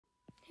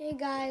Hey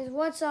guys,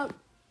 what's up?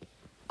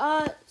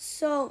 Oh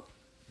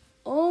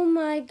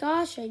my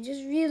gosh, I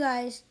just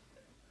realized.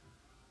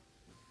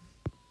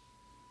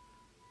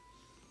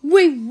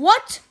 Wait,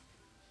 what?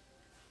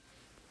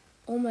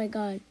 Oh my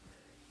god,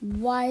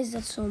 why is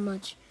that so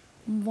much?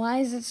 Why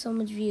is that so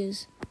much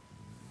views?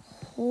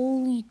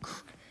 Holy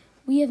crap,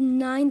 we have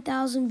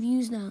 9,000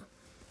 views now.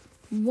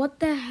 What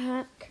the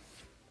heck?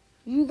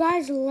 You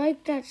guys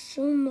like that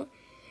so much.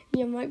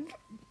 Yeah,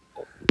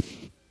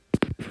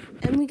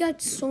 and we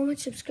got so much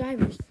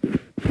subscribers.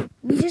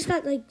 We just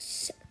got like,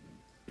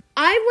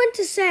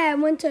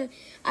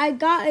 I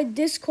got a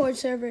Discord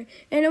server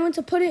and I went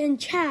to put it in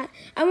chat.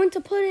 I went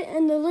to put it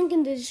in the link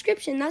in the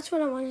description. That's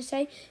what I want to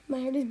say. My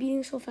heart is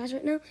beating so fast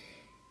right now.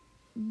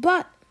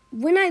 But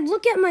when I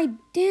look at my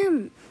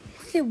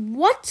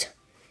what?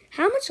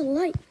 How much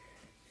like?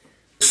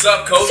 What's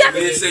up, coach?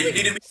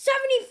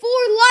 74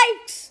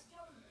 likes.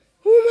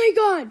 Oh my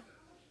god.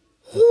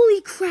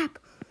 Holy crap.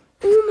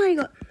 Oh my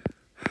god.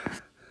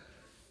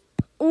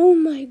 Oh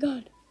my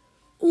god.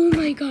 Oh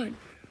my god.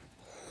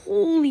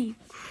 Holy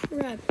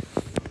crap.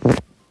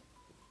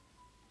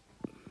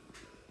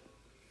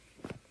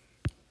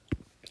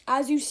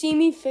 As you see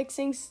me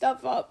fixing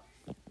stuff up.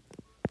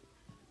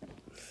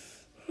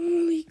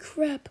 Holy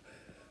crap.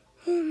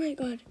 Oh my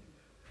god.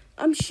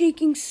 I'm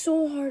shaking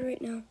so hard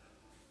right now.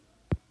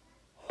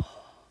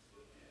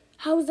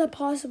 How is that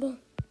possible?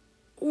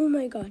 Oh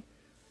my god.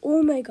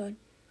 Oh my god.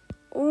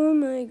 Oh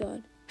my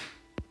god.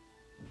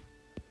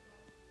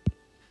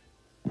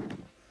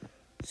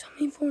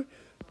 74.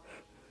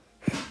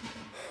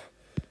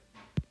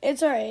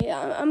 It's alright.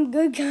 I'm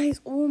good, guys.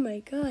 Oh my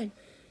god.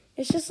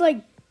 It's just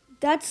like,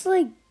 that's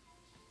like,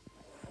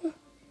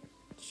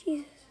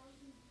 Jesus.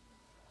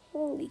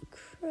 Holy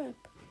crap.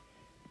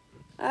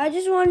 I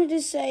just wanted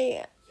to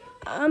say,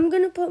 I'm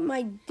going to put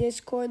my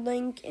Discord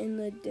link in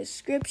the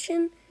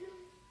description.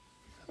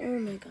 Oh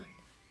my god.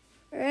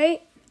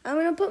 Alright? I'm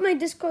going to put my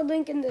Discord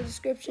link in the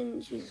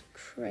description. Jesus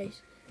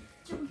Christ.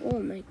 Oh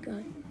my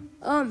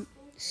god.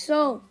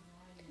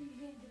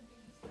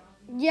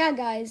 Yeah,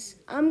 guys,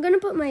 I'm going to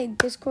put my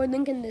Discord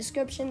link in the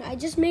description. I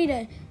just made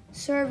a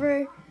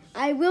server.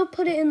 I will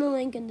put it in the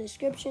link in the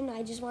description.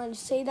 I just wanted to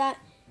say that.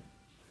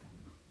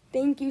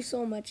 Thank you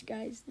so much,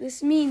 guys.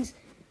 This means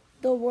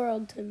the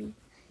world to me.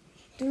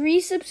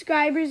 3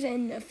 subscribers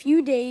in a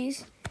few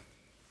days.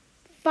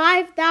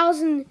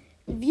 5,000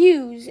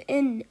 views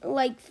in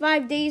like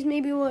 5 days.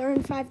 Maybe we'll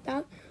earn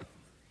 5,000.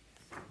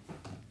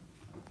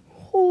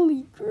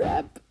 Holy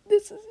crap.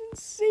 This is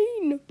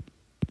insane.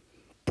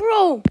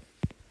 Bro.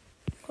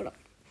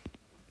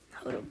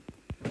 Hold up.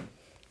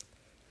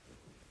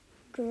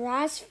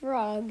 Grass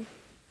Frog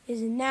is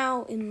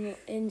now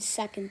in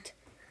second.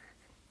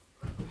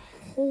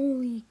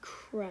 Holy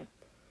crap.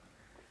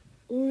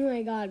 Oh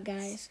my god,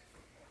 guys.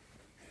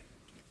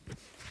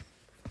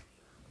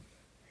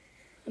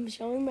 I'm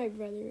showing my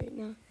brother right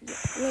now.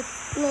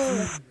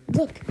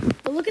 Look.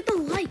 But look at the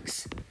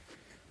likes.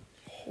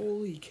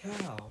 Holy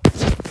cow.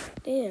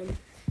 Damn.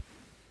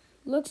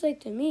 Looks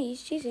like to me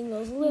he's chasing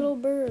those little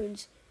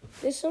birds.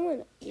 There's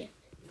someone, yeah.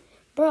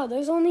 Bro,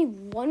 there's only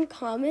 1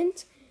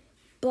 comment,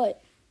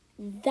 but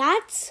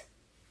that's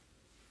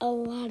a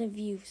lot of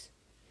views.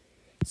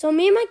 So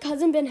me and my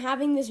cousin been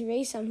having this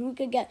race on who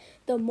could get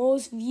the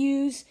most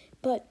views,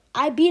 but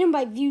I beat him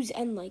by views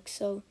and likes,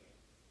 so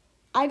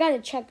I gotta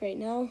check right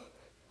now.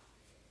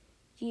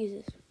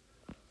 Jesus.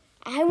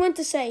 I went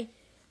to say,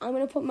 I'm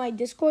gonna put my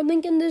Discord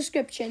link in the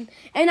description,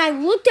 and I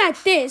looked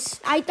at this.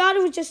 I thought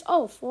it was just,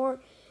 4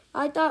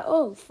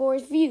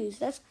 views.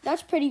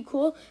 That's pretty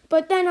cool.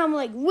 But then I'm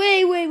like,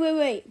 wait.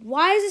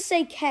 Why does it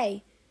say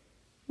K?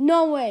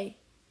 No way.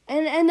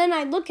 And then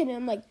I look at it,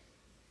 I'm like,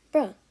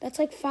 bro, that's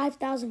like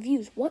 5,000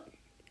 views. What?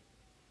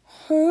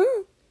 Huh?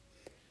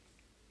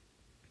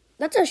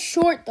 That's a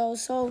short though,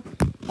 so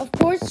of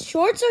course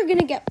shorts are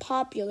gonna get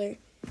popular.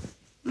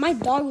 My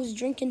dog was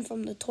drinking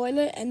from the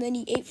toilet and then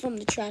he ate from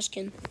the trash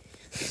can.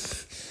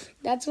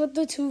 That's what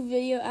the 2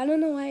 video. I don't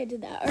know why I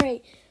did that. All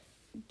right,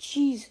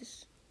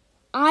 Jesus.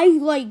 I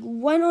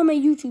went on my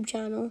YouTube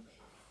channel.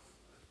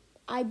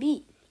 I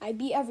beat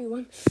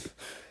everyone.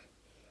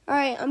 All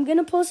right, I'm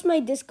gonna post my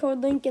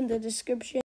Discord link in the description.